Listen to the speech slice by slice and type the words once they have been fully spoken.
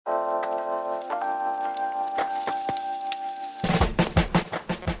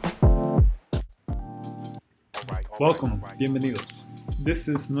Welcome, bienvenidos. This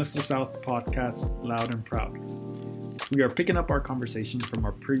is Nuestro South podcast, Loud and Proud. We are picking up our conversation from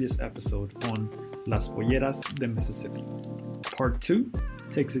our previous episode on Las Polleras de Mississippi. Part 2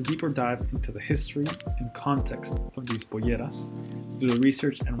 takes a deeper dive into the history and context of these polleras through the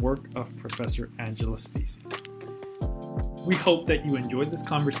research and work of Professor Angela Stisi. We hope that you enjoyed this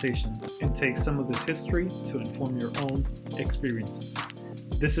conversation and take some of this history to inform your own experiences.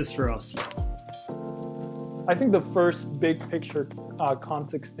 This is for us, y'all. I think the first big picture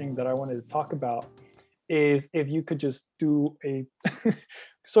context thing that I wanted to talk about is if you could just do a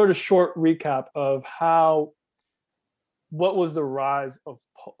sort of short recap of what was the rise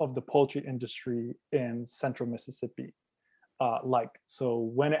of the poultry industry in central Mississippi like. So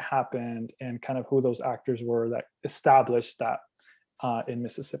when it happened and kind of who those actors were that established that in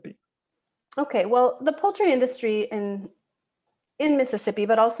Mississippi. Okay, well, the poultry industry in Mississippi,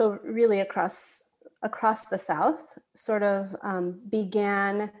 but also really across the South, sort of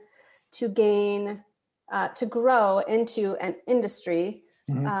began to grow into an industry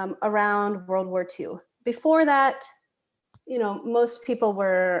around World War II. Before that, most people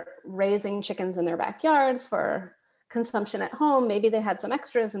were raising chickens in their backyard for consumption at home. Maybe they had some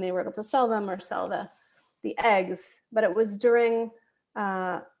extras and they were able to sell them or sell the eggs. But it was during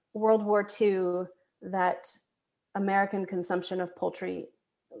World War II that American consumption of poultry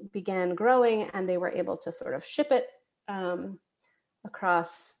began growing, and they were able to sort of ship it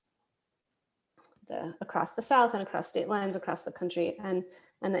across the South and across state lines, across the country, and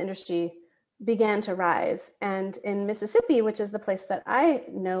the industry began to rise. And in Mississippi, which is the place that I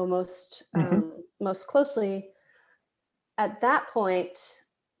know most closely, at that point,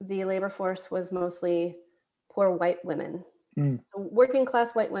 the labor force was mostly poor white women. So working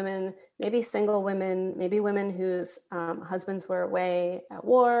class white women, maybe single women, maybe women whose husbands were away at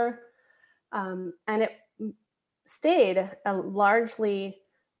war. And it stayed a largely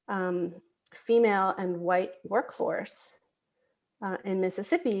female and white workforce in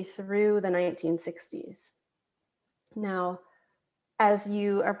Mississippi through the 1960s. Now, as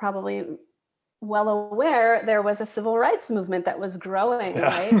you are probably well aware, there was a civil rights movement that was growing,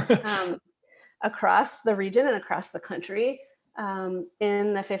 right? Across the region and across the country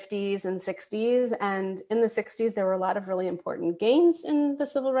in the 50s and 60s. And in the 60s, there were a lot of really important gains in the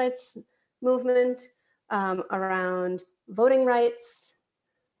civil rights movement around voting rights,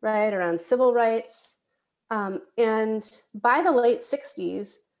 right, around civil rights. And by the late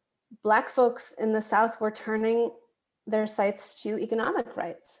 60s, Black folks in the South were turning their sights to economic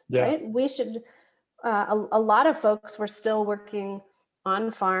rights, right? We should, a lot of folks were still working on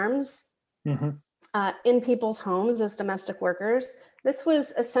farms, in people's homes as domestic workers. This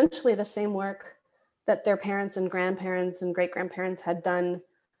was essentially the same work that their parents and grandparents and great-grandparents had done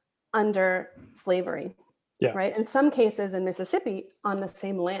under slavery, right? In some cases in Mississippi, on the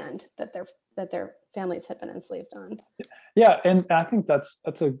same land that their families had been enslaved on. Yeah, and I think that's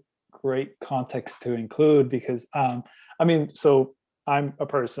a great context to include because, so I'm a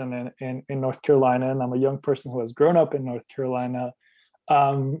person in North Carolina, and I'm a young person who has grown up in North Carolina.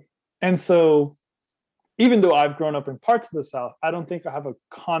 And so even though I've grown up in parts of the South, I don't think I have a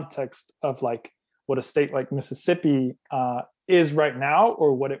context of like what a state like Mississippi is right now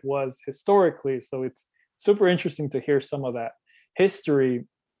or what it was historically. So it's super interesting to hear some of that history.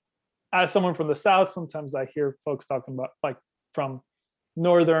 As someone from the South, sometimes I hear folks talking about like from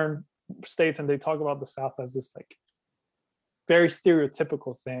northern states, and they talk about the South as this like very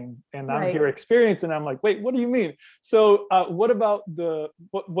stereotypical thing, and I'm here experiencing, and I'm like, wait, what do you mean? So what about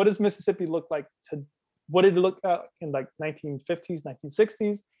what does Mississippi look like what did it look like in like 1950s,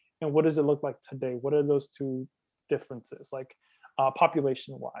 1960s, and what does it look like today? What are those two differences, like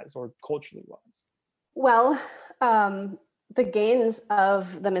population wise or culturally wise? Well, the gains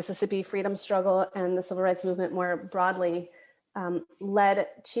of the Mississippi freedom struggle and the civil rights movement more broadly led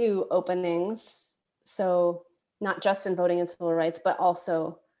to openings. So not just in voting and civil rights, but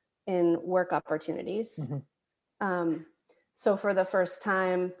also in work opportunities. So for the first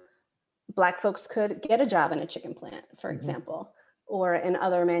time, Black folks could get a job in a chicken plant, for example, or in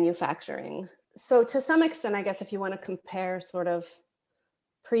other manufacturing. So to some extent, I guess if you want to compare sort of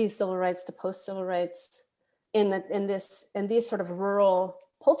pre-civil rights to post-civil rights in these sort of rural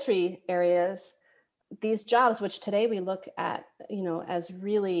poultry areas, these jobs, which today we look at, as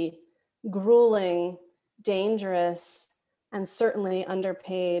really grueling, dangerous, and certainly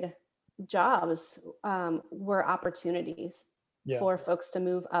underpaid jobs, were opportunities for folks to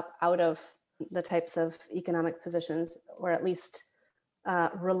move up out of the types of economic positions, or at least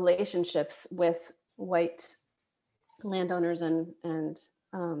relationships with white landowners and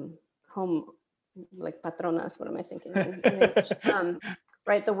home like patronas, what am I thinking in English?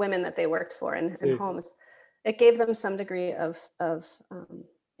 Right, the women that they worked for in homes. It gave them some degree of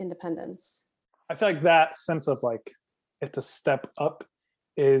independence. I feel like that sense of like it's a step up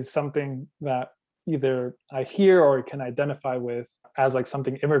is something that either I hear or can identify with as like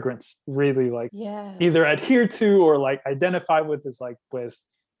something immigrants really like either adhere to or like identify with, is like pues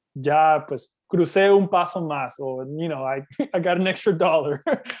ya pues crucé un paso más, or you know, I got an extra dollar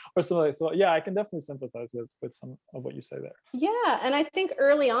or something like. So yeah, I can definitely sympathize with some of what you say there. Yeah, and I think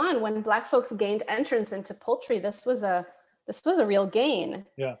early on when Black folks gained entrance into poultry, this was a real gain.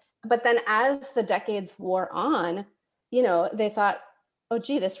 Yeah. But then as the decades wore on, you know, they thought, oh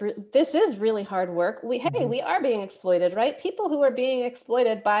gee, this is really hard work. We are being exploited, right? People who are being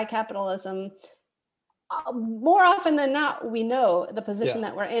exploited by capitalism, more often than not, we know the position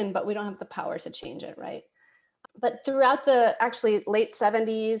that we're in, but we don't have the power to change it, right? But throughout the actually late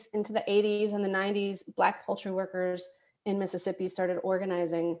 70s into the 80s and the 90s, Black poultry workers in Mississippi started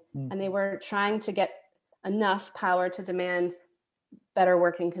organizing, and they were trying to get enough power to demand better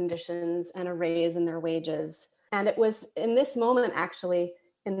working conditions and a raise in their wages. And it was in this moment, actually,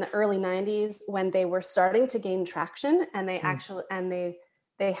 in the early 90s, when they were starting to gain traction, and they actually, and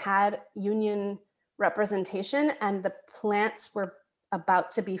they had union representation, and the plants were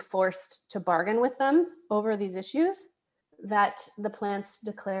about to be forced to bargain with them over these issues, that the plants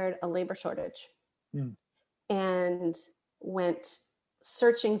declared a labor shortage and went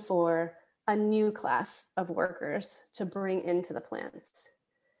searching for a new class of workers to bring into the plants.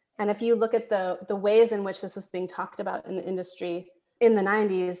 And if you look at the ways in which this was being talked about in the industry in the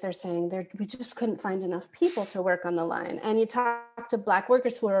 90s, they're saying we just couldn't find enough people to work on the line. And you talk to Black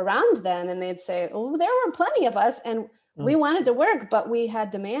workers who were around then, and they'd say, oh, there were plenty of us, and we wanted to work, but we had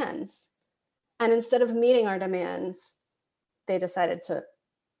demands. And instead of meeting our demands, they decided to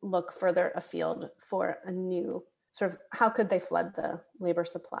look further afield for a new sort of, how could they flood the labor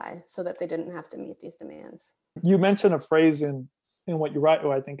supply so that they didn't have to meet these demands? You mentioned a phrase in what you write,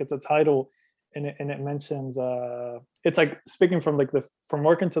 or I think it's a title, and it mentions it's like speaking from like from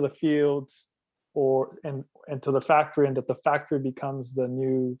working to the fields or and to the factory, and that the factory becomes the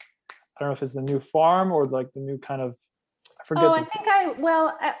new, I don't know if it's the new farm or like the new kind of, I forget. Oh, I think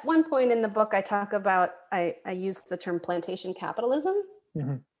at one point in the book, I talk about, I use the term plantation capitalism,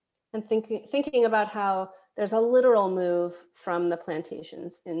 and thinking about how there's a literal move from the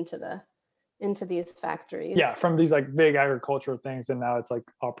plantations into these factories. Yeah, from these like big agricultural things, and now it's like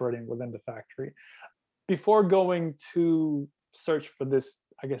operating within the factory. Before going to search for this,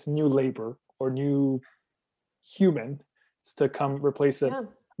 I guess, new labor or new human to come replace it,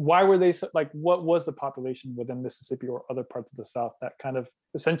 why were they like, what was the population within Mississippi or other parts of the South that kind of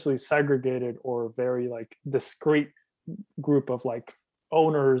essentially segregated or very like discrete group of like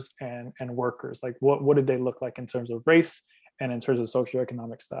owners and workers? Like what did they look like in terms of race and in terms of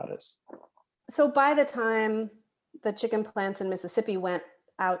socioeconomic status? So by the time the chicken plants in Mississippi went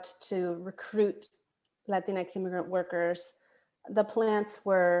out to recruit Latinx immigrant workers, the plants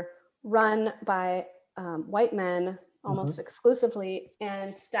were run by white men almost exclusively,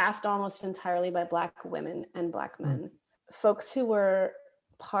 and staffed almost entirely by Black women and Black men. Folks who were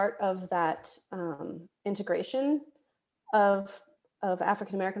part of that integration of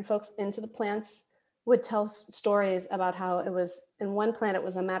African-American folks into the plants would tell stories about how it was, in one plant, it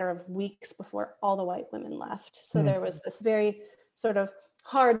was a matter of weeks before all the white women left. So there was this very sort of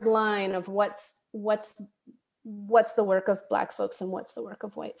hard line of what's the work of Black folks and what's the work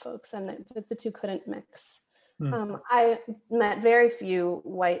of white folks, and the two couldn't mix. I met very few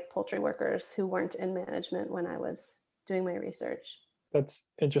white poultry workers who weren't in management when I was doing my research. That's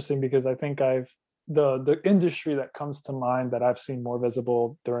interesting, because I think the industry that comes to mind that I've seen more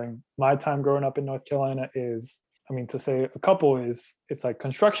visible during my time growing up in North Carolina is, I mean, to say a couple, is it's like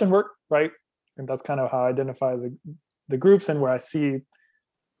construction work, right? And that's kind of how I identify the groups, and where I see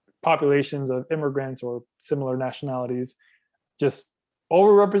populations of immigrants or similar nationalities just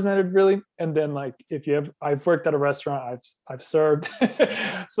overrepresented, really. And then like I've worked at a restaurant, I've served.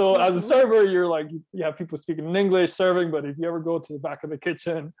 So as a server, you're like, you have people speaking in English serving, but if you ever go to the back of the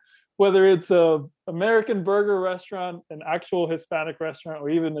kitchen, whether it's a American burger restaurant, an actual Hispanic restaurant, or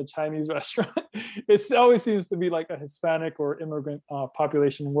even a Chinese restaurant, it always seems to be like a Hispanic or immigrant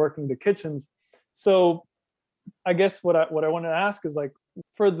population working the kitchens. So I guess what I wanted to ask is, like,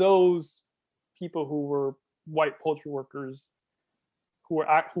 for those people who were white poultry workers who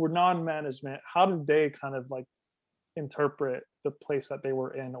were non-management, how did they kind of like interpret the place that they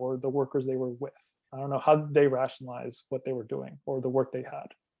were in or the workers they were with? I don't know, how did they rationalize what they were doing or the work they had?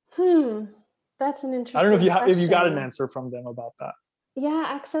 That's an interesting I don't know if you question. got an answer from them about that. Yeah,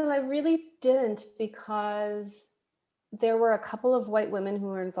 Axel, I really didn't, because there were a couple of white women who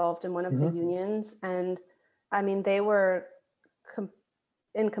were involved in one of the Hmm. unions, and I mean, they were com-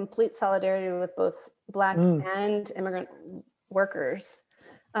 in complete solidarity with both Black Mm. and immigrant workers.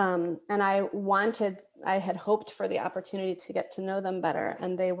 And I had hoped for the opportunity to get to know them better,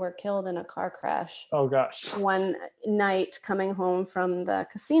 and they were killed in a car crash Oh gosh. one night coming home from the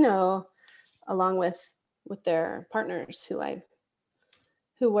casino, along with their partners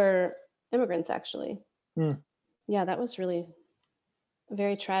who were immigrants, actually. Mm. Yeah, that was really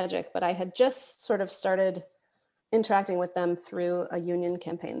very tragic, but I had just sort of started interacting with them through a union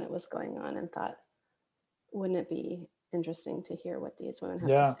campaign that was going on, and thought, wouldn't it be interesting to hear what these women have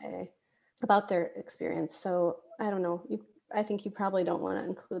to Yeah. say about their experience? So I don't know. I think you probably don't want to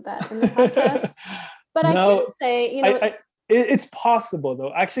include that in the podcast, but I can No, say, I, I it's possible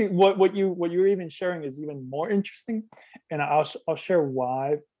though. Actually, what you're even sharing is even more interesting, and I'll share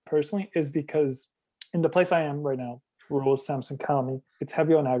why personally is because in the place I am right now, rural Sampson County, it's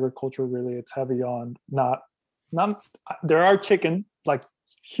heavy on agriculture. Really, it's heavy on not there are chicken, like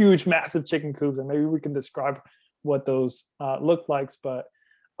huge, massive chicken coops, and maybe we can describe what those look like, but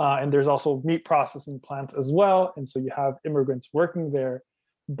and there's also meat processing plants as well, and so you have immigrants working there.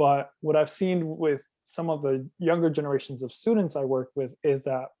 But what I've seen with some of the younger generations of students I work with is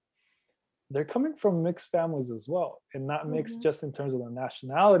that they're coming from mixed families as well, and not mixed Mhm. just in terms of the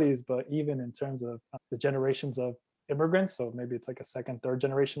nationalities, but even in terms of the generations of immigrants. So maybe it's like a second, third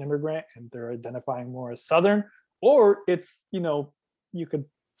generation immigrant, and they're identifying more as Southern, or it's, you could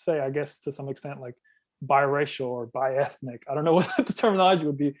say, I guess, to some extent, like biracial or bi-ethnic. I don't know what the terminology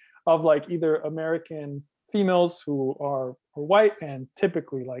would be, of like either American females who are white and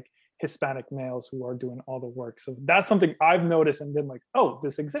typically like Hispanic males who are doing all the work. So that's something I've noticed and been like, oh,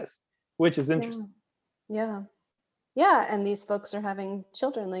 this exists, which is Yeah. interesting. Yeah. Yeah. And these folks are having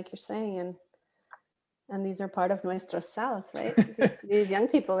children, like you're saying, and these are part of Nuestro South, right? These young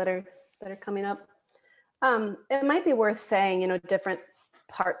people that are coming up. It might be worth saying, different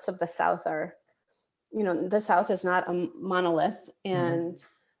parts of the South are, the South is not a monolith, Mhm. and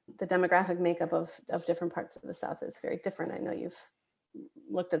the demographic makeup of different parts of the South is very different. I know you've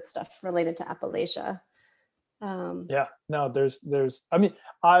looked at stuff related to Appalachia. Um, Yeah, no, I mean,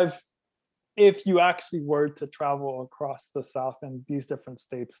 I've, if you actually were to travel across the South and these different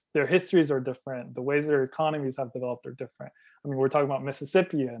states, their histories are different. The ways their economies have developed are different. I mean, we're talking about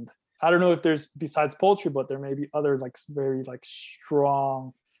Mississippi, and I don't know if there's, besides poultry, but there may be other like very like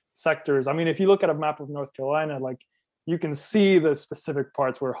strong sectors. I mean, if you look at a map of North Carolina, like you can see the specific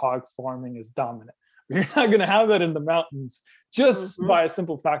parts where hog farming is dominant. You're not going to have that in the mountains just mhm. by a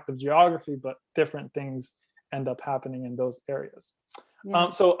simple fact of geography, but different things end up happening in those areas. Yeah.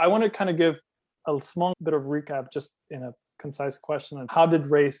 So I want to kind of give a small bit of recap, just in a concise question, on how did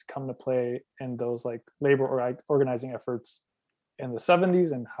race come to play in those like labor or organizing efforts in the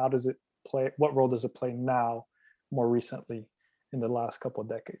 70s, and how does it play, what role does it play now, more recently, in the last couple of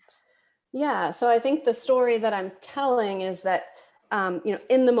decades? Yeah. So I think the story that I'm telling is that,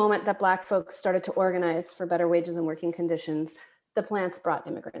 in the moment that Black folks started to organize for better wages and working conditions, the plants brought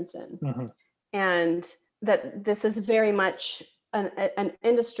immigrants in. Hmm. And that this is very much an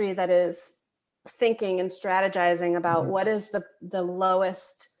industry that is thinking and strategizing about Hmm. what is the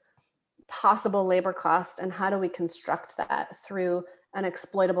lowest possible labor cost, and how do we construct that through an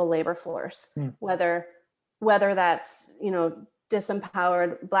exploitable labor force, Mm. whether that's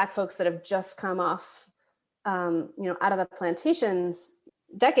disempowered Black folks that have just come off out of the plantations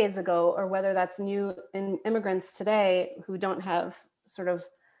decades ago, or whether that's new immigrants today who don't have sort of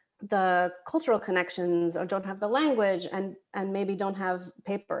the cultural connections, or don't have the language, and maybe don't have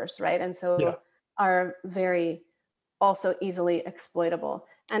papers, right? And Yeah. so are very also easily exploitable.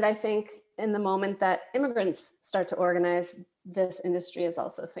 And I think in the moment that immigrants start to organize, this industry is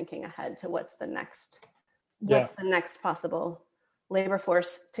also thinking ahead to Yeah. what's the next possible labor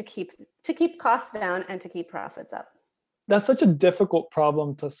force to keep costs down and to keep profits up. That's such a difficult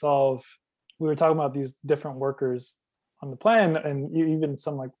problem to solve. We were talking about these different workers on the plan, and even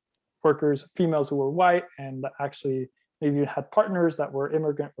some like workers, females who were white and actually maybe had partners that were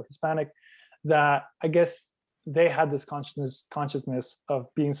immigrant or Hispanic, that I guess they had this consciousness of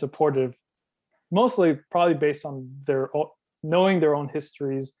being supportive, mostly probably based on knowing their own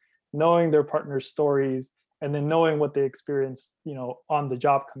histories, knowing their partner's stories, and then knowing what they experienced, on the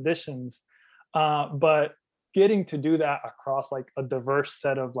job conditions. But getting to do that across like a diverse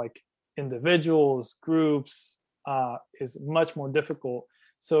set of like individuals, groups, is much more difficult.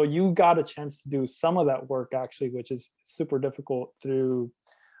 So you got a chance to do some of that work actually, which is super difficult, through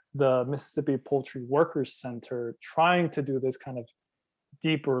the Mississippi Poultry Workers Center, trying to do this kind of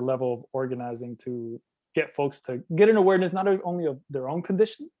deeper level of organizing to get folks to get an awareness not only of their own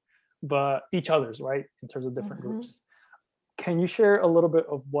condition, but each other's, right? In terms of different Mhm. groups. Can you share a little bit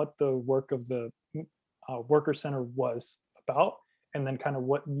of what the work of the Worker Center was about, and then kind of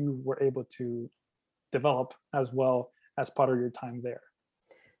what you were able to develop as well as part of your time there?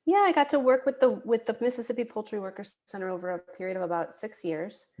 Yeah, I got to work with the Mississippi Poultry Workers Center over a period of about 6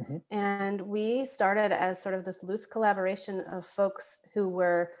 years. Mhm. And we started as sort of this loose collaboration of folks who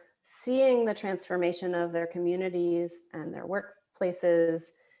were seeing the transformation of their communities and their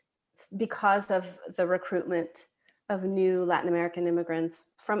workplaces because of the recruitment of new Latin American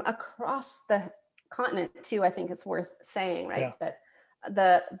immigrants from across the continent too. I think it's worth saying, right? Yeah.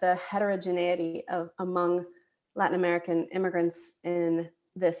 That the heterogeneity of among Latin American immigrants in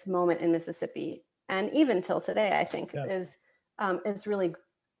this moment in Mississippi, and even till today, I think Yeah. is really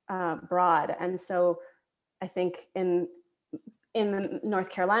broad. And so I think in the North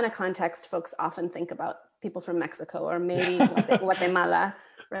Carolina context, folks often think about people from Mexico or maybe Guatemala,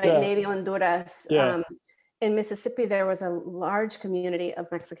 right? Yeah. Maybe Honduras. Yeah. In Mississippi, there was a large community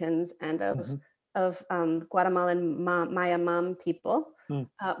of Mexicans and Mhm. of Guatemalan Maya Mam people, Mm.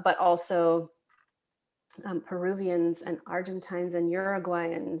 but also Peruvians and Argentines and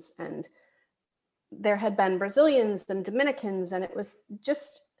Uruguayans, and there had been Brazilians and Dominicans, and it was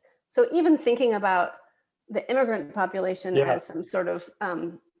just so even thinking about the immigrant population Yeah. as some sort of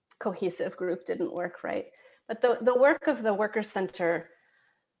cohesive group didn't work, right? But the work of the Workers Center,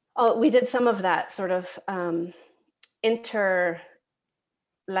 oh, we did some of that sort of inter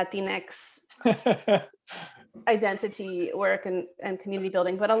Latinx identity work and community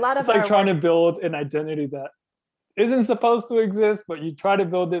building, but a lot It's of like our trying work, to build an identity that isn't supposed to exist, but you try to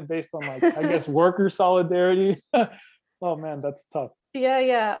build it based on, like, I guess, worker solidarity. Oh man, that's tough.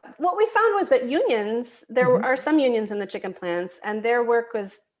 yeah. What we found was that unions, there Mhm. are some unions in the chicken plants, and their work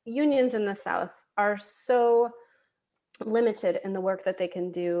was unions in the South are so limited in the work that they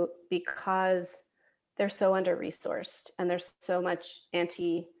can do because they're so under resourced and there's so much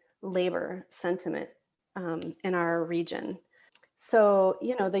anti-labor sentiment in our region. So,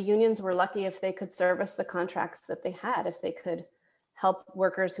 the unions were lucky if they could service the contracts that they had, if they could help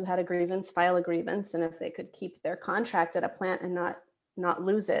workers who had a grievance file a grievance, and if they could keep their contract at a plant and not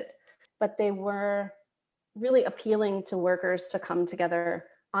lose it. But they were really appealing to workers to come together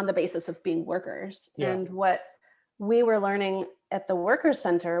on the basis of being workers. Yeah. And what we were learning at the Workers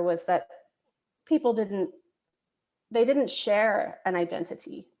Center was that people didn't share an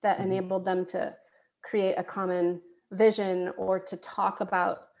identity that Mhm. enabled them to create a common vision or to talk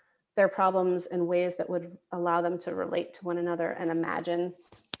about their problems in ways that would allow them to relate to one another and imagine,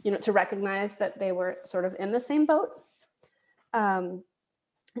 to recognize that they were sort of in the same boat. And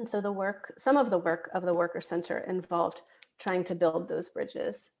so some of the work of the Worker Center involved trying to build those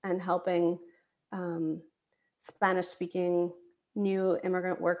bridges and helping Spanish-speaking new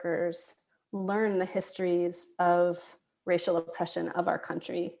immigrant workers learn the histories of racial oppression of our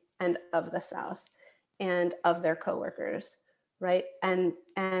country and of the South and of their coworkers, right? And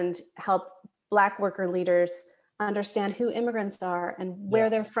help Black worker leaders understand who immigrants are and where Yeah.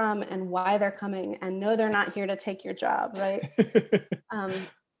 they're from and why they're coming, and know they're not here to take your job, right?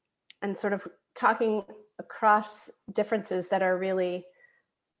 And sort of talking across differences that are really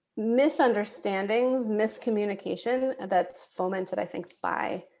misunderstandings, miscommunication that's fomented, I think,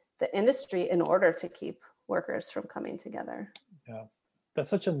 by the industry in order to keep workers from coming together. Yeah, that's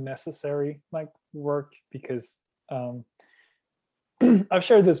such a necessary, like, work, because um, I've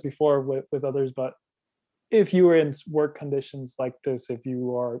shared this before with others, but if you are in work conditions like this, if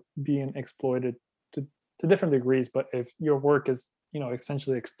you are being exploited to different degrees, but if your work is,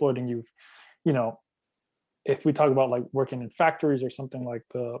 essentially exploiting you, you know, if we talk about like working in factories or something like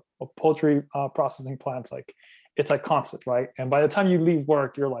the poultry processing plants, like it's like constant, right? And by the time you leave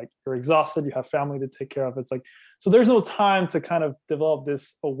work, you're exhausted, you have family to take care of. It's like, so there's no time to kind of develop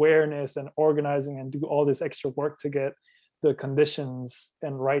this awareness and organizing and do all this extra work to get the conditions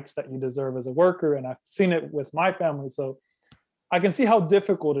and rights that you deserve as a worker. And I've seen it with my family. So I can see how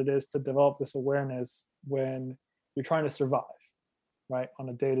difficult it is to develop this awareness when you're trying to survive, right, on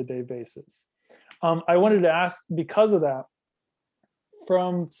a day-to-day basis. I wanted to ask, because of that,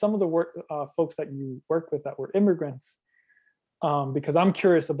 from some of the folks that you work with that were immigrants, because I'm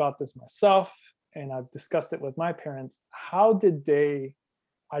curious about this myself, and I've discussed it with my parents. How did they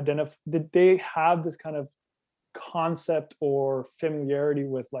identify? Did they have this kind of concept or familiarity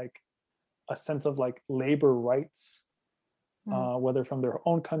with like a sense of like labor rights, whether from their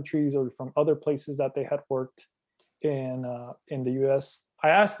own countries or from other places that they had worked in the U.S.? I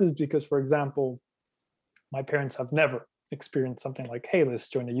ask this because, for example, my parents have never experience something like, hey, let's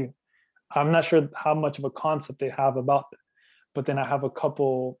join a union. I'm not sure how much of a concept they have about that. But then I have a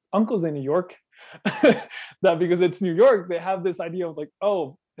couple uncles in New York that, because it's New York, they have this idea of like,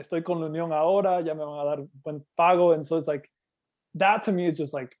 oh, estoy con la unión ahora, ya me van a dar buen pago. And so it's like, that to me is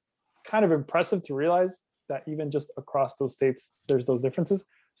just like kind of impressive to realize that even just across those states, there's those differences.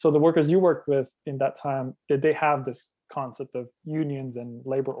 So the workers you worked with in that time, did they have this concept of unions and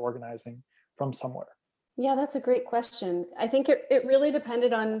labor organizing from somewhere? Yeah, that's a great question. I think it really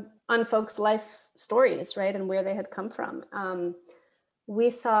depended on folks' life stories, right, and where they had come from. We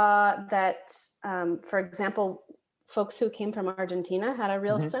saw that, for example, folks who came from Argentina had a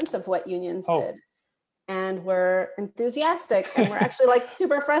real sense of what unions did, and were enthusiastic, and were actually like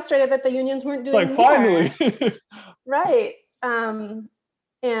super frustrated that the unions weren't doing like finally. Right.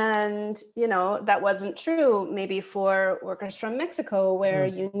 And, you know, that wasn't true maybe for workers from Mexico, where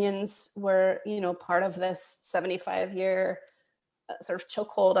unions were, you know, part of this 75-year sort of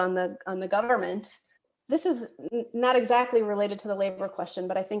chokehold on the government. This is not exactly related to the labor question,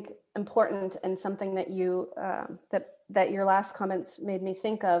 but I think important, and something that you that your last comments made me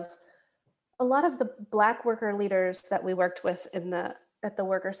think of. A lot of the Black worker leaders that we worked with at the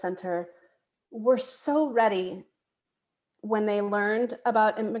Worker Center were so ready when they learned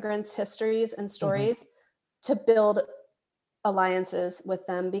about immigrants' histories and stories to build alliances with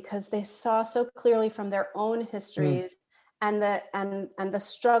them, because they saw so clearly from their own histories and the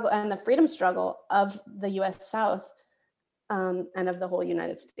struggle and the freedom struggle of the U.S. South, and of the whole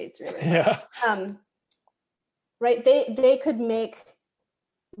United States, really. Yeah. Right. They could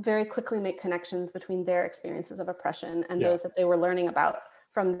very quickly make connections between their experiences of oppression and those that they were learning about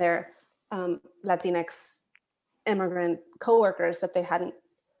from their Latinx immigrant coworkers that they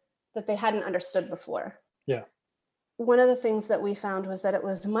hadn't understood before. Yeah. One of the things that we found was that it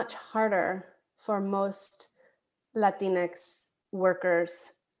was much harder for most Latinx workers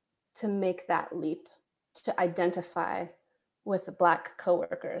to make that leap, to identify with Black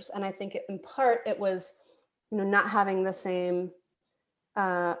coworkers. And I think in part it was, you know, not having the same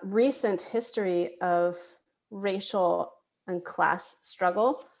recent history of racial and class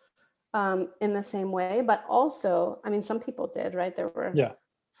struggle in the same way, but also, I mean, some people did, right? There were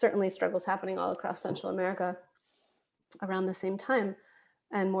certainly struggles happening all across Central America around the same time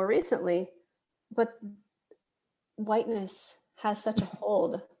and more recently, but whiteness has such a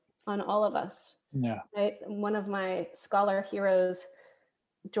hold on all of us. Yeah. Right? One of my scholar heroes,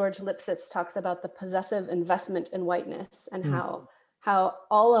 George Lipsitz, talks about the possessive investment in whiteness, and how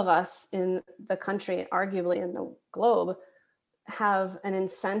all of us in the country, arguably in the globe, have an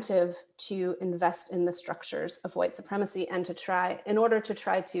incentive to invest in the structures of white supremacy and in order to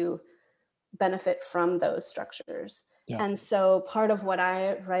try to benefit from those structures. Yeah. And so part of what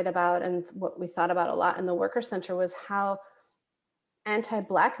I write about and what we thought about a lot in the Worker Center was how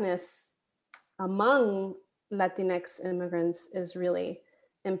anti-Blackness among Latinx immigrants is really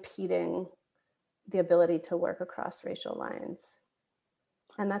impeding the ability to work across racial lines.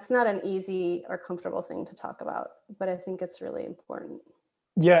 And that's not an easy or comfortable thing to talk about, but I think it's really important.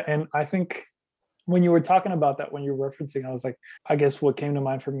 Yeah, and I think when you were talking about that, when you were referencing, I was like, I guess what came to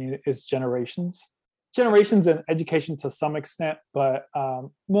mind for me is generations and education to some extent, but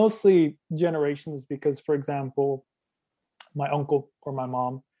mostly generations, because, for example, my uncle or my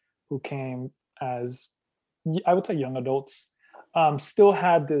mom, who came as, I would say, young adults, still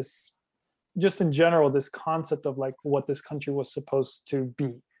had this, just in general, this concept of like what this country was supposed to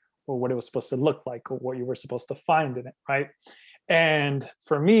be, or what it was supposed to look like, or what you were supposed to find in it, right? And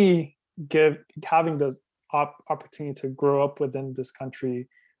for me, having the opportunity to grow up within this country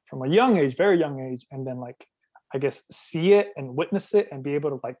from a young age, very young age, and then like, I guess, see it and witness it and be able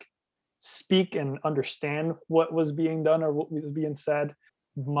to like speak and understand what was being done or what was being said,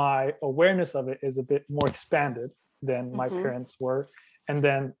 my awareness of it is a bit more expanded than my parents were. And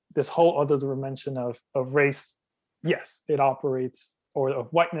then this whole other dimension of race, yes, it operates, or of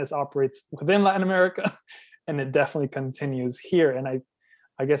whiteness operates within Latin America, and it definitely continues here. And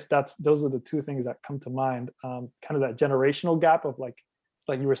I guess those are the two things that come to mind. Kind of that generational gap of like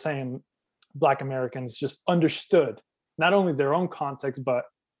you were saying, Black Americans just understood not only their own context, but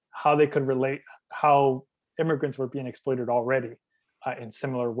how they could relate, how immigrants were being exploited already in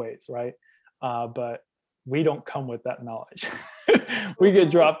similar ways, right? But we don't come with that knowledge. We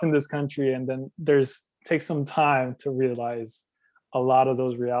get dropped in this country, and then takes some time to realize a lot of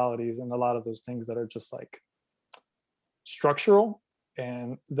those realities and a lot of those things that are just like structural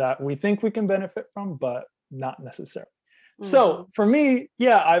and that we think we can benefit from, but not necessarily. So for me,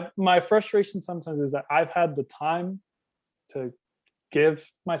 my frustration sometimes is that I've had the time to give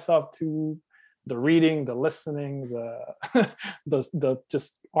myself to the reading, the listening, the the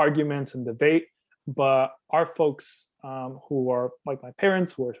just arguments and debate. But our folks who are like my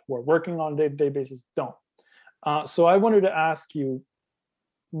parents, who are working on a day-to-day basis, don't. So I wanted to ask you,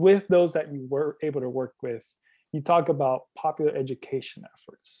 with those that you were able to work with, you talk about popular education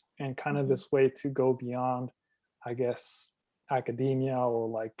efforts and kind of this way to go beyond, I guess, academia or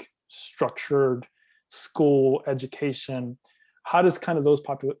like structured school education. How does kind of those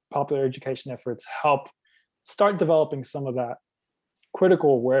popular education efforts help start developing some of that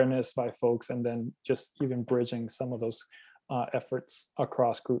critical awareness by folks, and then just even bridging some of those efforts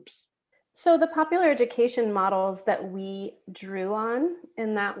across groups? So the popular education models that we drew on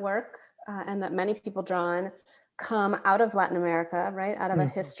in that work, and that many people draw on, come out of Latin America, right? Out of a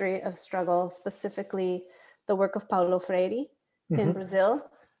history of struggle, specifically the work of Paulo Freire in Brazil,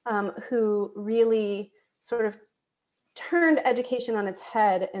 who really sort of turned education on its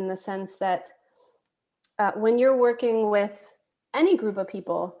head, in the sense that when you're working with any group of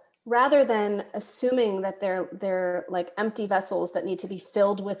people, rather than assuming that they're like empty vessels that need to be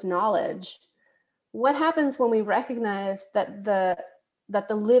filled with knowledge, what happens when we recognize that the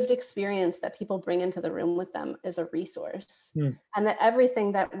lived experience that people bring into the room with them is a resource, and that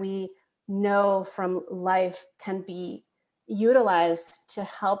everything that we know from life can be utilized to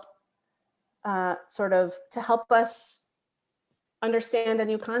help to help us understand a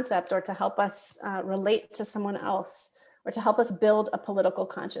new concept, or to help us relate to someone else, or to help us build a political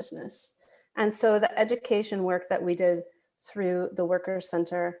consciousness. And so the education work that we did through the Workers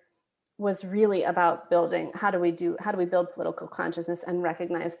Center was really about building, how do we build political consciousness and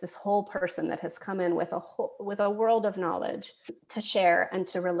recognize this whole person that has come in with a world of knowledge to share and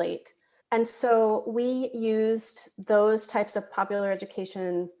to relate. And so we used those types of popular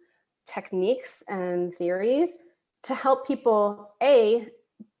education techniques and theories to help people,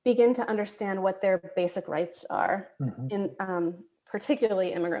 begin to understand what their basic rights are, in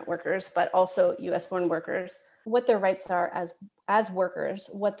particularly immigrant workers, but also US-born workers, what their rights are as workers,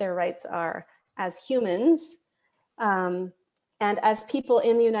 what their rights are as humans, and as people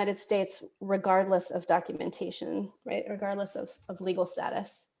in the United States, regardless of documentation, right? Regardless of legal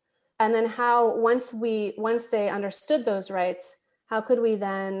status. And then how, once they understood those rights, how could we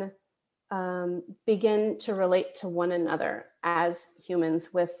then begin to relate to one another as humans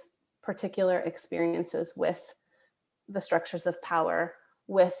with particular experiences with the structures of power,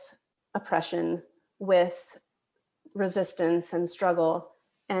 with oppression, with resistance and struggle,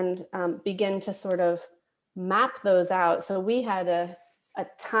 and begin to sort of map those out. So we had a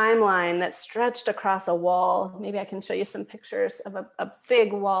timeline that stretched across a wall. Maybe I can show you some pictures of a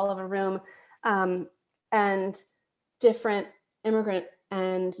big wall of a room, and different immigrant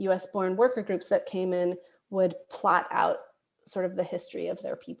and US-born worker groups that came in would plot out sort of the history of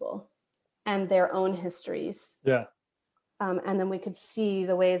their people and their own histories. Yeah. And then we could see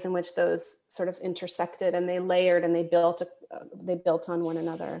the ways in which those sort of intersected, and they layered, and they built on one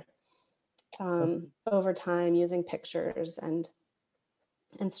another over time, using pictures and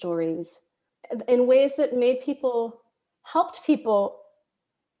stories in ways that helped people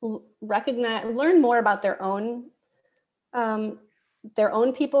learn more about their own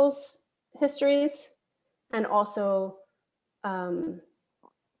people's histories, and also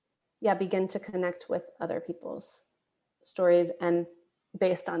begin to connect with other people's stories, and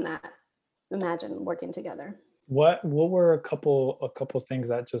based on that, imagine working together. What were a couple things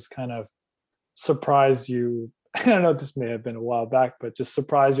that just kind of surprised you? I don't know, this may have been a while back, but just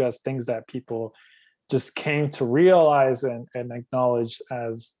surprised you as things that people just came to realize and acknowledge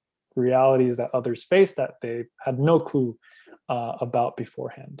as realities that others face that they had no clue about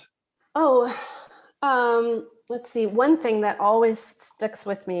beforehand? Let's see. One thing that always sticks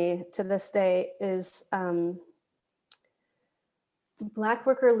with me to this day is Black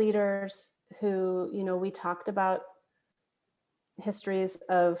worker leaders who, we talked about histories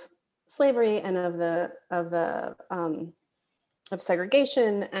of slavery and of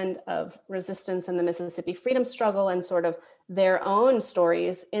segregation and of resistance and the Mississippi freedom struggle, and sort of their own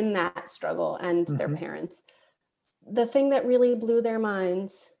stories in that struggle and their parents. The thing that really blew their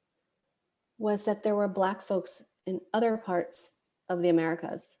minds was that there were Black folks in other parts of the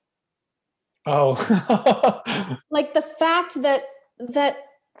Americas. Oh. Like the fact that the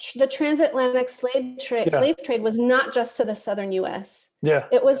transatlantic slave trade was not just to the southern US. Yeah.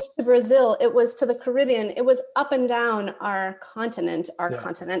 It was to Brazil, it was to the Caribbean, it was up and down our continent,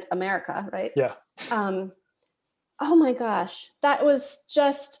 America, right? Yeah. Oh my gosh, that was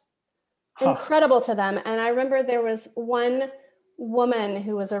just incredible to them. And I remember there was one woman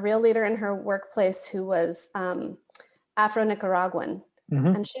who was a real leader in her workplace who was Afro-Nicaraguan.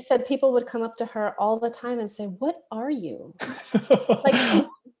 Mhm. And she said people would come up to her all the time and say, "What are you?" Like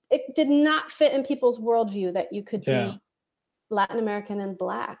it did not fit in people's worldview that you could Yeah, be Latin American and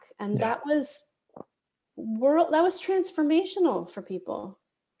Black. And yeah. that was transformational for people.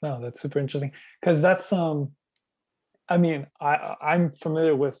 No, that's super interesting because that's I mean, I'm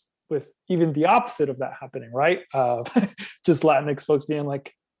familiar with even the opposite of that happening, right? Just Latinx folks being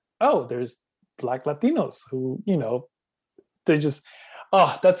like, oh, there's Black Latinos who, they just,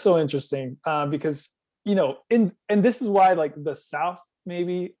 oh, that's so interesting because in and this is why like the South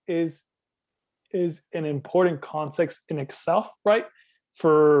maybe is an important context in itself, right?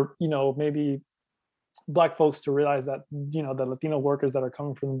 For maybe Black folks to realize that the Latino workers that are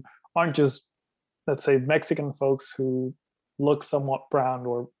coming from aren't just, let's say, Mexican folks who look somewhat brown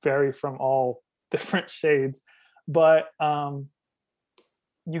or vary from all different shades, but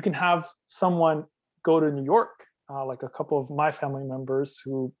you can have someone go to New York, like a couple of my family members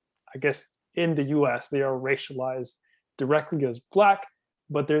who, I guess, in the US, they are racialized directly as Black,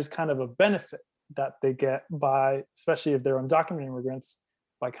 but there's kind of a benefit that they get by, especially if they're undocumented immigrants,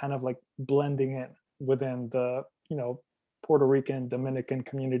 by kind of like blending in within the, Puerto Rican, Dominican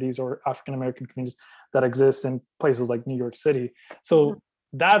communities or African American communities that exist in places like New York City. Mhm. So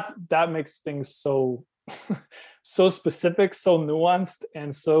that makes things so so specific, so nuanced,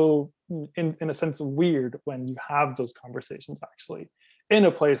 and so in a sense weird when you have those conversations actually in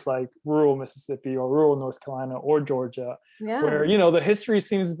a place like rural Mississippi or rural North Carolina or Georgia, where Yeah, the history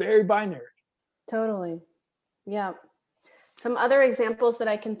seems very binary. totally. Yeah. Some other examples that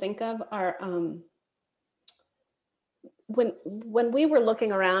I can think of are when we were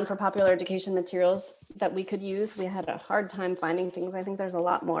looking around for popular education materials that we could use, we had a hard time finding things. I think there's a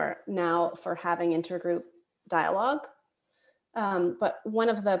lot more now for having intergroup dialogue. But one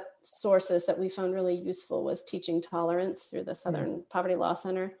of the sources that we found really useful was Teaching Tolerance through the Mm, Southern Poverty Law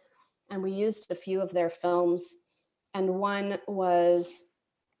Center. And we used a few of their films. And one was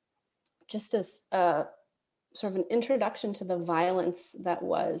just as sort of an introduction to the violence that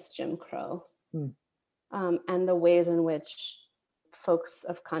was Jim Crow, mm, and the ways in which folks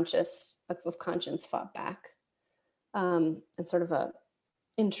of conscience fought back, and sort of a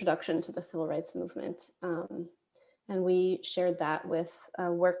introduction to the civil rights movement. And we shared that with a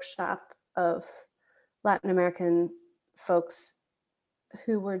workshop of Latin American folks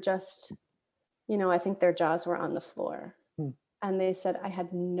who were just, I think their jaws were on the floor. mm. And they said, I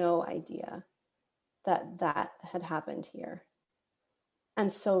had no idea that that had happened here.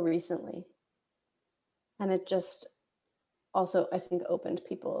 And so recently. And it just also, I think, opened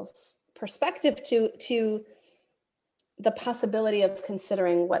people's perspective to the possibility of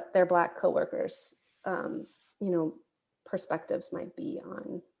considering what their Black coworkers, um, you know, perspectives might be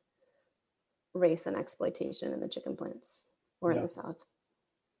on race and exploitation in the chicken plants or in Yeah, the South.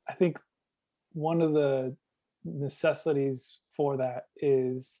 I think one of the necessities for that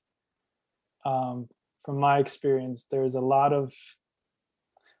is, um, from my experience, there's a lot of,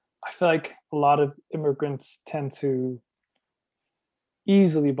 I feel like a lot of immigrants tend to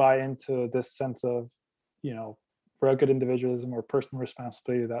easily buy into this sense of, you know, rugged individualism or personal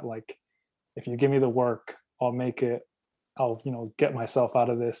responsibility that, like, if you give me the work, I'll make it, I'll, get myself out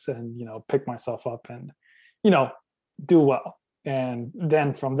of this and, pick myself up and, you know, do well. And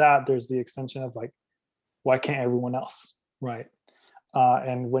then from that, there's the extension of like, why can't everyone else? Right.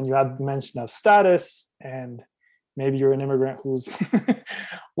 And when you have the mention of status and maybe you're an immigrant who's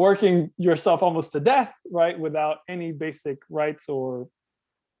working yourself almost to death, right, without any basic rights or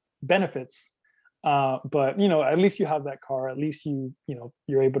benefits. But at least you have that car. At least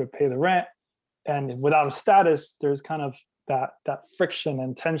you're able to pay the rent. And without a status, there's kind of that friction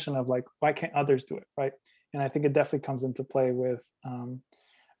and tension of like, why can't others do it, right? And I think it definitely comes into play with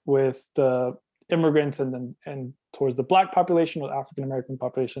the immigrants and towards the Black population or African American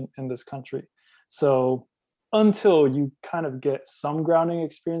population in this country. So until you kind of get some grounding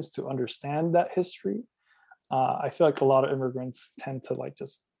experience to understand that history, I feel like a lot of immigrants tend to like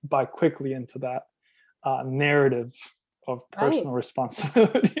just buy quickly into that narrative of Right, personal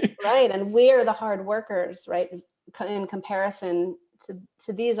responsibility. right. And we're the hard workers, right? In comparison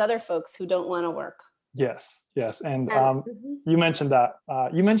to these other folks who don't want to work. Yes, yes, and And you mentioned that.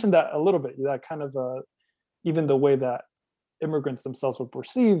 You mentioned that a little bit. That kind of even the way that immigrants themselves were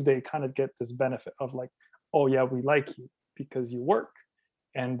perceived, they kind of get this benefit of like, oh yeah, we like you because you work,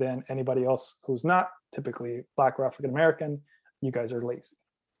 and then anybody else who's not typically Black or African American, you guys are lazy.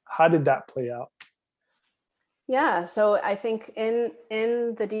 How did that play out? yeah, so I think in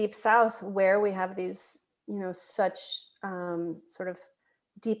the Deep South, where we have these, such sort of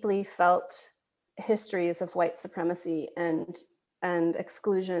deeply felt histories of white supremacy and and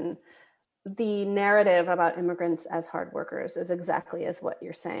exclusion, the narrative about immigrants as hard workers is exactly as what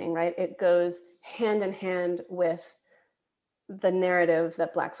you're saying, right? It goes hand in hand with the narrative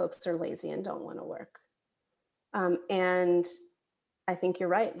that Black folks are lazy and don't want to work. And I think you're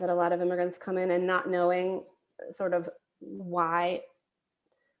right that a lot of immigrants come in and not knowing sort of why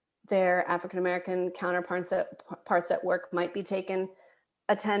their African-American counterparts at work might be taking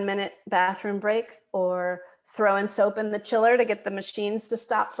a 10-minute bathroom break or throwing soap in the chiller to get the machines to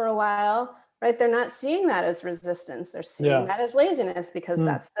stop for a while, right? They're not seeing that as resistance. They're seeing that as laziness because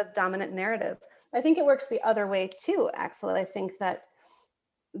that's the dominant narrative. I think it works the other way too, Axel. I think that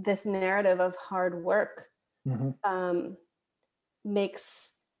this narrative of hard work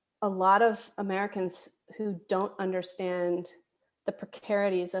makes a lot of Americans who don't understand the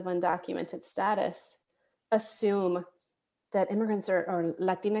precarities of undocumented status assume that immigrants or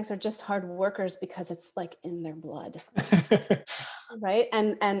Latinx are just hard workers because it's like in their blood, right?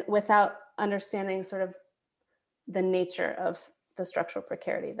 And without understanding sort of the nature of the structural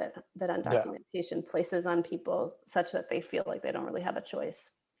precarity that undocumentation places on people, such that they feel like they don't really have a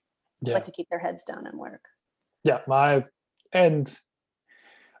choice but to keep their heads down and work. And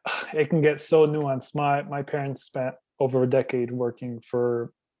it can get so nuanced. My parents spent over a decade working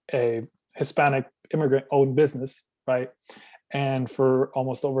for a Hispanic immigrant-owned business, right? And for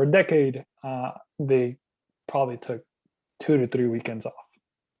almost over a decade, they probably took 2 to 3 weekends off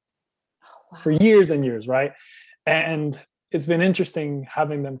for years and years, right? And it's been interesting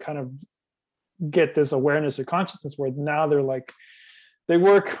having them kind of get this awareness or consciousness where now they're like, they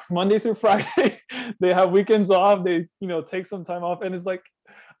work Monday through Friday, they have weekends off, they take some time off, and it's like,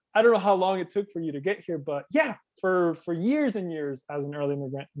 I don't know how long it took for you to get here, but for years and years as an early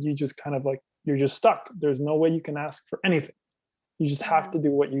immigrant, you just kind of like, you're just stuck. There's no way you can ask for anything. You just have to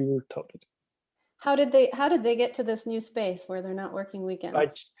do what you were told to do. How did they get to this new space where they're not working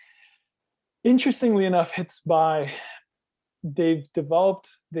weekends? Interestingly enough, it's by they've developed,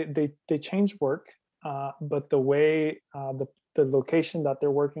 they changed work, but the way the location that they're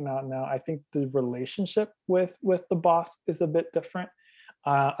working at now, I think the relationship with the boss is a bit different.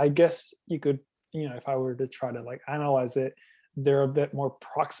 I guess you could, if I were to try to like analyze it, they're a bit more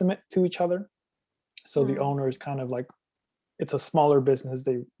proximate to each other. So the owner is kind of like, it's a smaller business,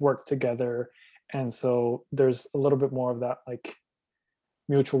 they work together. And so there's a little bit more of that like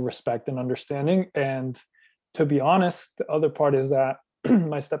mutual respect and understanding. And to be honest, the other part is that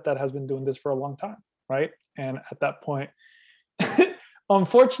my stepdad has been doing this for a long time, right? And at that point,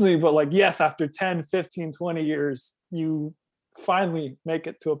 unfortunately, but like, yes, after 10, 15, 20 years, you finally make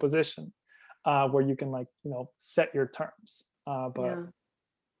it to a position where you can like, set your terms. But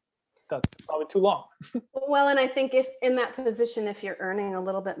that's probably too long. Well, and I think if in that position, if you're earning a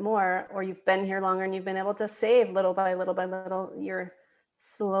little bit more, or you've been here longer and you've been able to save little by little by little, you're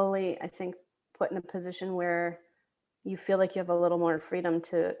slowly, I think, put in a position where you feel like you have a little more freedom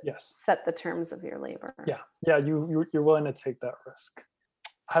to set the terms of your labor. You're willing to take that risk.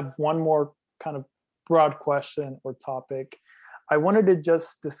 I have one more kind of broad question or topic. I wanted to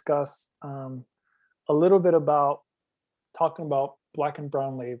just discuss a little bit about talking about Black and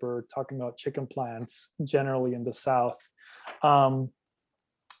brown labor, talking about chicken plants generally in the South.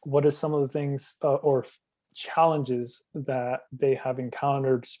 What are some of the things or challenges that they have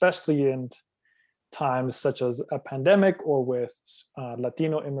encountered, especially in times such as a pandemic or with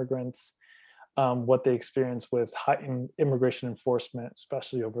Latino immigrants, what they experience with heightened immigration enforcement,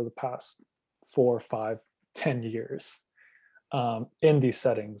 especially over the past 4, 5, 10 years in these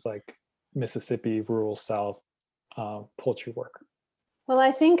settings like Mississippi, rural South, poultry worker? Well,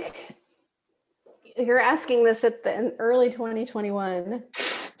 I think you're asking this in early 2021,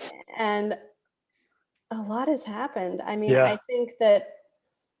 and a lot has happened. I mean, I think that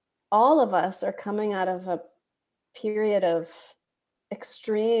all of us are coming out of a period of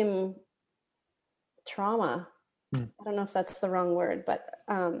extreme trauma. I don't know if that's the wrong word, but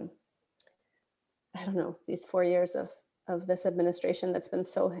I don't know, these 4 years of this administration that's been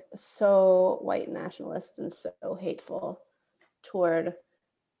so white nationalist and so hateful toward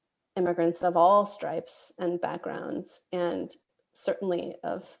immigrants of all stripes and backgrounds, and certainly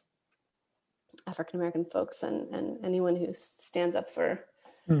of African American folks and anyone who stands up for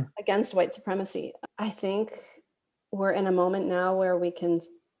against white supremacy. I think we're in a moment now where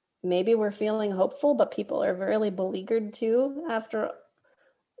maybe we're feeling hopeful, but people are really beleaguered too after,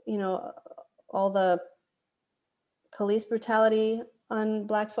 all the police brutality on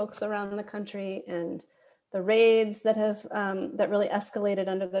Black folks around the country and the raids that have that really escalated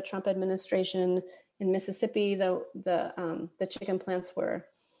under the Trump administration. In Mississippi, the chicken plants were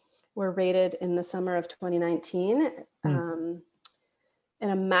raided in the summer of 2019. in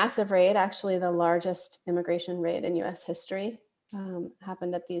a massive raid, actually the largest immigration raid in US history,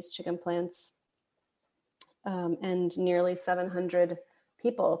 happened at these chicken plants. And nearly 700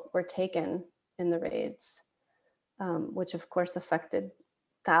 people were taken in the raids, which of course affected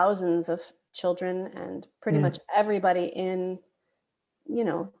thousands of children and pretty much everybody in,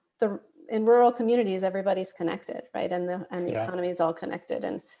 in rural communities. Everybody's connected, right? And the economy is all connected.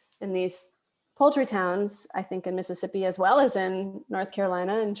 And in these poultry towns, I think in Mississippi, as well as in North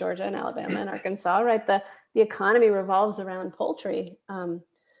Carolina and Georgia and Alabama and Arkansas, right? The economy revolves around poultry.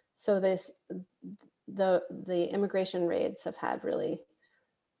 So the immigration raids have had really,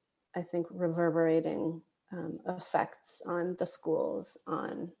 I think, reverberating effects on the schools,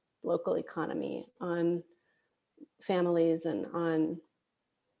 on local economy, on families, and on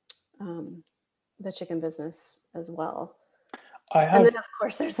the chicken business as well. And then of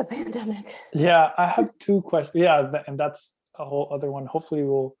course there's the pandemic. Yeah, I have two questions. Yeah, and that's a whole other one. Hopefully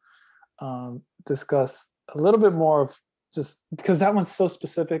we'll discuss a little bit more of, just because that one's so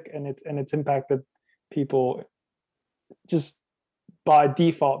specific, and it's impacted people just by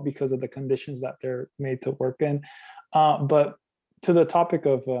default because of the conditions that they're made to work in. But to the topic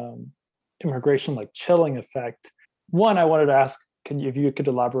of immigration, like chilling effect, one, I wanted to ask, if you could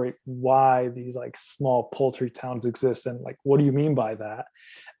elaborate why these like small poultry towns exist, and like what do you mean by that?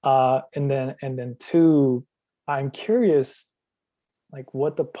 And then two, I'm curious, like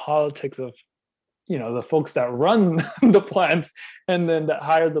what the politics of, the folks that run the plants and then that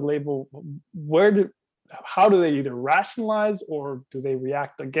hires the label, how do they either rationalize or do they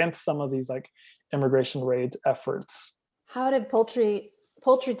react against some of these like immigration raids efforts? How did poultry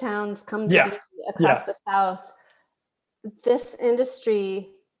towns come to be across the South? This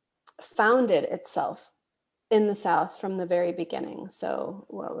industry founded itself in the South from the very beginning. So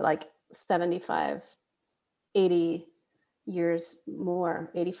like 75, 80 years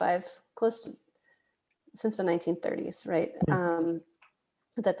more, 85, close to, since the 1930s, right?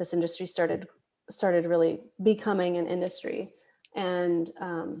 That this industry started really becoming an industry. And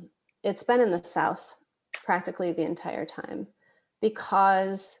it's been in the South practically the entire time,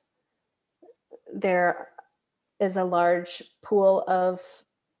 because there is a large pool of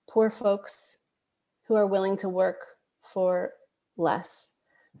poor folks who are willing to work for less,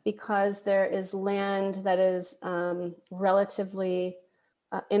 because there is land that is relatively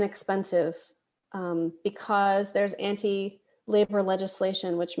inexpensive, because there's anti-labor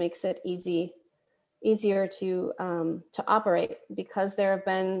legislation, which makes it easier to operate, because there have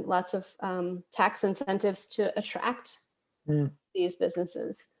been lots of tax incentives to attract these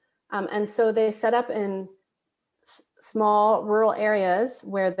businesses. And so they set up in small rural areas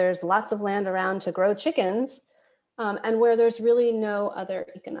where there's lots of land around to grow chickens, and where there's really no other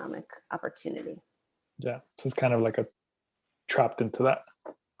economic opportunity. Yeah, so it's kind of like trapped into that.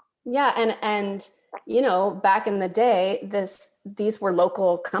 Yeah, and back in the day, these were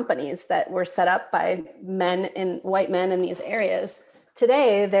local companies that were set up by white men in these areas.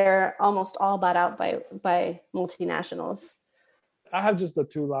 Today, they're almost all bought out by multinationals. I have just the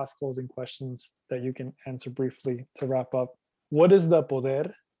two last closing questions that you can answer briefly to wrap up. What is the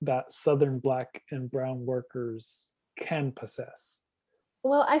poder that Southern Black and Brown workers can possess?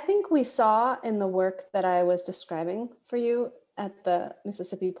 Well, I think we saw in the work that I was describing for you at the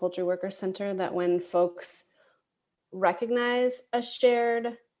Mississippi Poultry Workers Center that when folks recognize a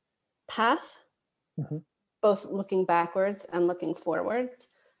shared path, both looking backwards and looking forward,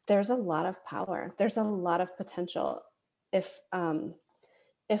 there's a lot of power. There's a lot of potential. If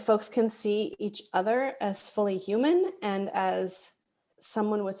folks can see each other as fully human and as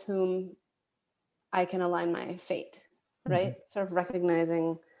someone with whom I can align my fate, right? Sort of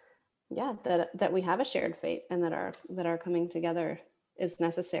recognizing, that we have a shared fate, and that our coming together is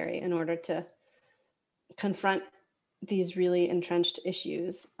necessary in order to confront these really entrenched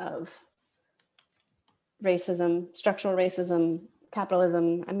issues of racism, structural racism,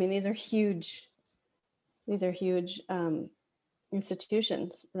 capitalism. I mean, these are huge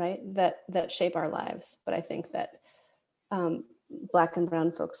institutions, right, that shape our lives. But I think that Black and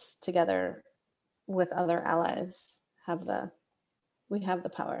Brown folks together with other allies we have the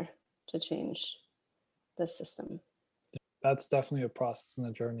power to change this system. That's definitely a process and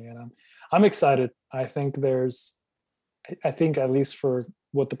a journey, and I'm excited. I think at least for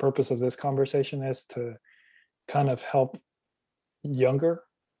what the purpose of this conversation is, to kind of help younger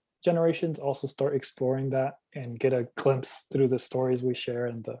generations also start exploring that and get a glimpse through the stories we share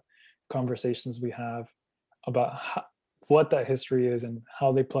and the conversations we have about what that history is and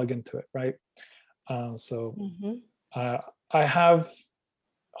how they plug into it, right? I have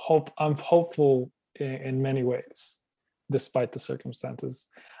hope. I'm hopeful in many ways despite the circumstances.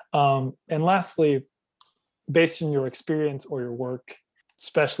 And lastly, based on your experience or your work,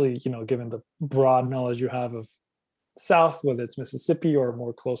 especially, given the broad knowledge you have of South, whether it's Mississippi or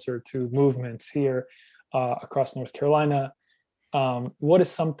more closer to movements here across North Carolina, what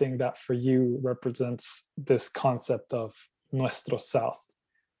is something that for you represents this concept of Nuestro South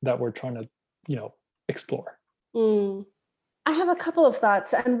that we're trying to, explore? I have a couple of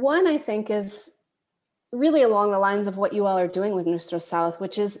thoughts. And one, I think, is really along the lines of what you all are doing with Nuestro South,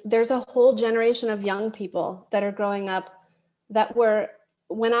 which is there's a whole generation of young people that are growing up that were,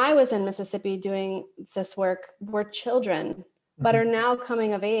 when I was in Mississippi doing this work, were children, but are now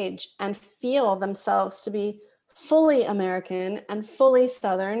coming of age and feel themselves to be fully American and fully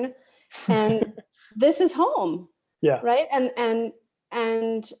Southern. And this is home. Yeah. Right.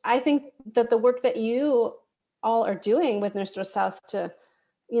 And I think that the work that you all are doing with Nuestro South to,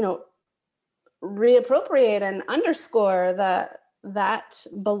 reappropriate and underscore that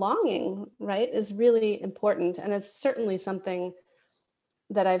belonging, right, is really important. And it's certainly something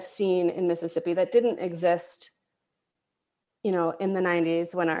that I've seen in Mississippi that didn't exist, in the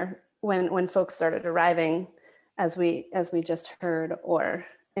 90s when folks started arriving, as we just heard, or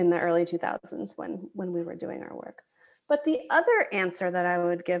in the early 2000s when we were doing our work. But the other answer that I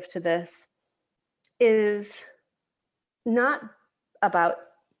would give to this is not about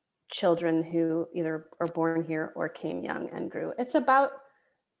children who either are born here or came young and grew. It's about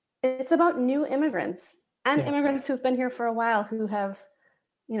new immigrants and immigrants who've been here for a while, who have,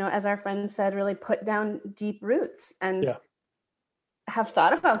 as our friend said, really put down deep roots and have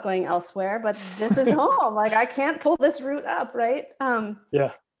thought about going elsewhere, but this is home. Like, I can't pull this root up, right?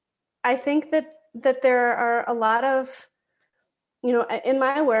 I think that there are a lot of, in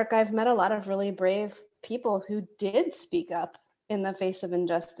my work, I've met a lot of really brave people who did speak up in the face of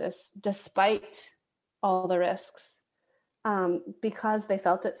injustice, despite all the risks, because they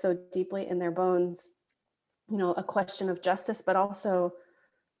felt it so deeply in their bones, a question of justice, but also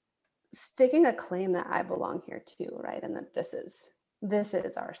staking a claim that I belong here too, right? And that this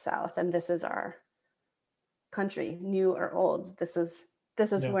is our South, and this is our country, new or old. This is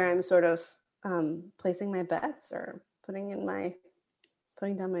where I'm sort of placing my bets or putting down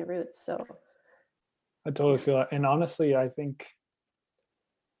my roots. So I totally feel that. And honestly, I think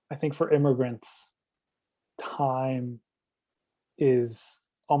for immigrants, time is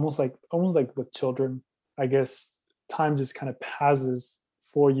almost like with children, I guess time just kind of passes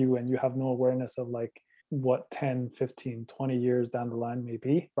for you and you have no awareness of like what 10, 15, 20 years down the line may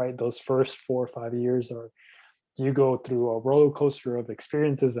be, right? Those first 4 or 5 years, or you go through a roller coaster of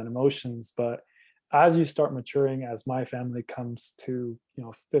experiences and emotions. But as you start maturing, as my family comes to,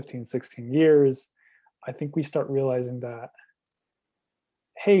 15, 16 years, I think we start realizing that,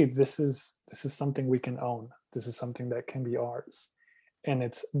 hey, this is something we can own. This is something that can be ours. And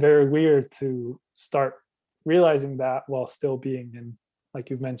it's very weird to start realizing that while still being in, like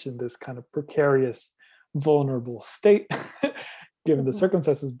you've mentioned, this kind of precarious, vulnerable state, given the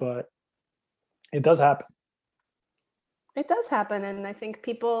circumstances, but it does happen. It does happen. And I think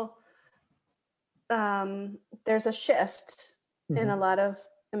people, there's a shift in a lot of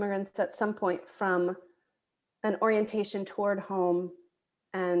immigrants at some point from an orientation toward home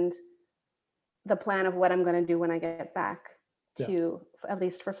and the plan of what I'm going to do when I get back to, at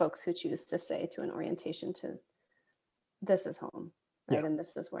least for folks who choose to stay, to an orientation to this is home, right? And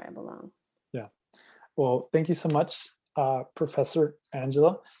this is where I belong. Yeah. Well, thank you so much, Professor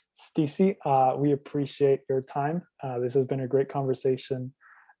Angela Stisi. We appreciate your time. This has been a great conversation,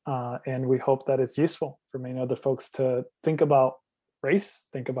 and we hope that it's useful for many other folks to think about race,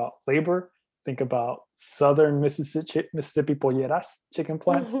 think about labor, think about Southern Mississippi polleras, chicken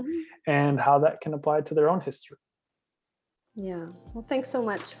plants, and how that can apply to their own history. Yeah. Well, thanks so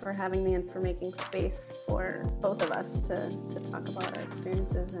much for having me and for making space for both of us to talk about our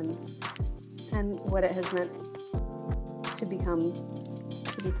experiences and what it has meant to become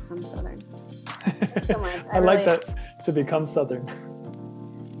Southern. Thanks so much. I like that, to become Southern.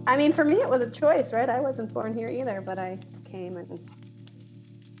 I mean, for me, it was a choice, right? I wasn't born here either, but I came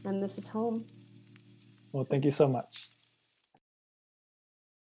and this is home. Well, thank you so much.